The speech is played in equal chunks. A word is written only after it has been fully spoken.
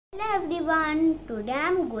Hello everyone, today I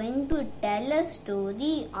am going to tell a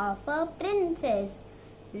story of a princess.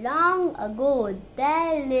 Long ago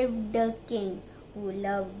there lived a king who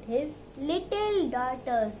loved his little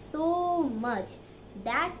daughter so much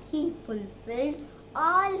that he fulfilled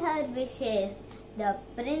all her wishes. The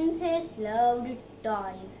princess loved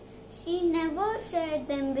toys. She never shared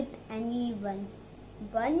them with anyone.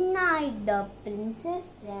 One night the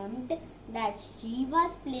princess dreamt that she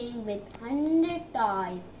was playing with 100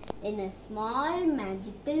 toys in a small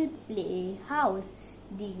magical playhouse.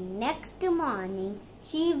 The next morning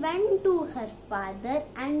she went to her father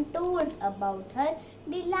and told about her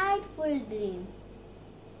delightful dream.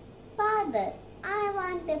 "Father, I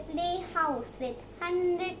want a playhouse with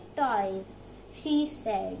 100 toys, she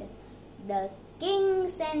said. The king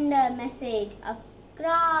sent a message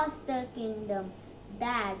across the kingdom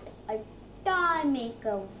that a toy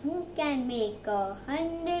maker who can make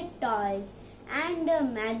 100 toys and a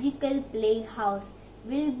magical playhouse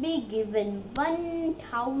will be given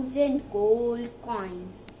 1,000 gold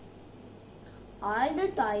coins. All the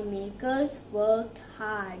toy makers worked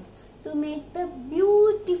hard to make the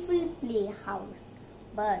beautiful playhouse,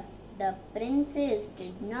 but the princess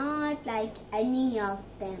did not like any of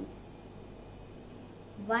them.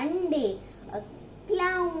 One day, a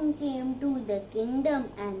clown came to the kingdom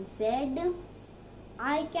and said,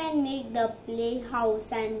 "I can make the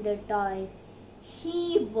playhouse and the toys."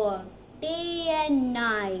 He worked day and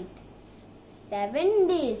night. 7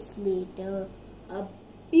 days later, a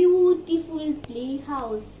beautiful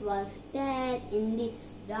playhouse was there in the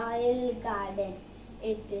royal garden.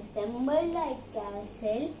 It resembled a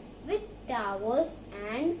castle with towers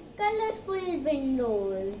and colorful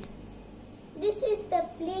windows. "This is the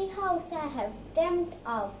playhouse I have dreamt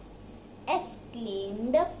of,"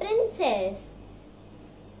 exclaimed the princess.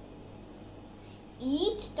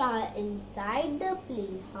 Each toy inside the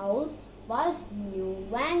playhouse was new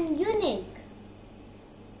and unique.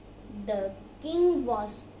 The king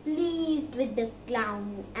was pleased with the clown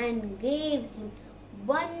and gave him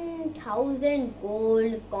 1,000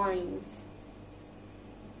 gold coins.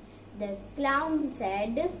 The clown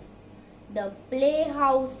said, "The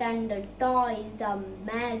playhouse and the toys are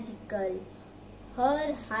magical.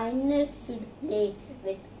 Her Highness should play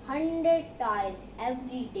with 100 toys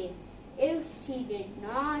every day. If she did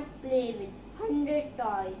not play with 100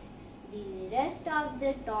 toys, the rest of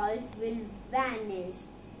the toys will vanish,"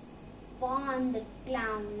 warned the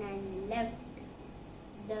clown and left.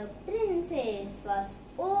 The princess was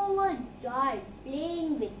overjoyed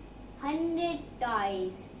playing with 100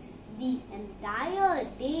 toys. The entire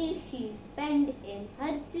day she spent in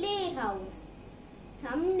her playhouse.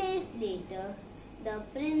 Some days later, the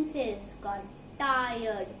princess got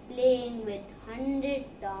tired playing with 100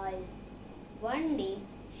 toys. One day,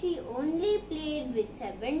 she only played with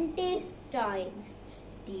 70 toys.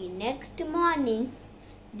 The next morning,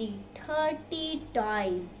 the 30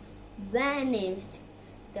 toys vanished.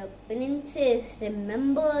 The princess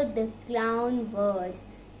remembered the clown's words.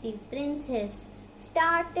 The princess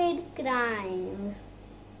started crying.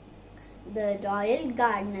 The royal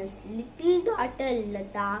gardener's little daughter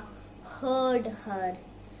Lata heard her.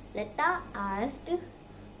 Lata asked,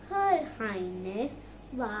 "Her Highness,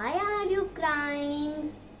 why are you crying?"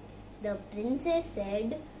 The princess said,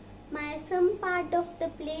 Some part of the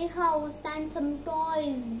playhouse and some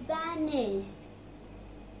toys vanished."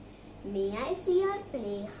 "May I see your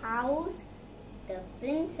playhouse?" The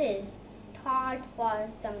princess thought for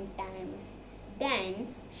some time. Then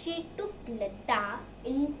she took Lata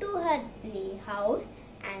into her playhouse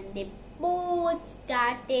and they both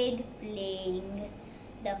started playing.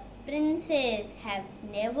 The princess had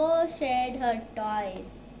never shared her toys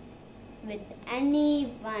with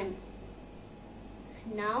anyone.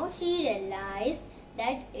 Now she realized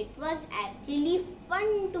that it was actually fun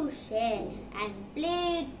to share and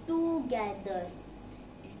play together.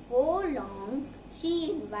 Before long, she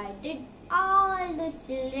invited all the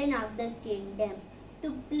children of the kingdom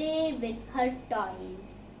to play with her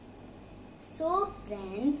toys. So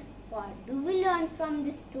friends, what do we learn from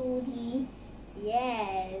this story?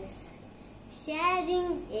 Yes,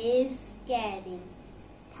 sharing is caring.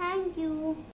 Thank you.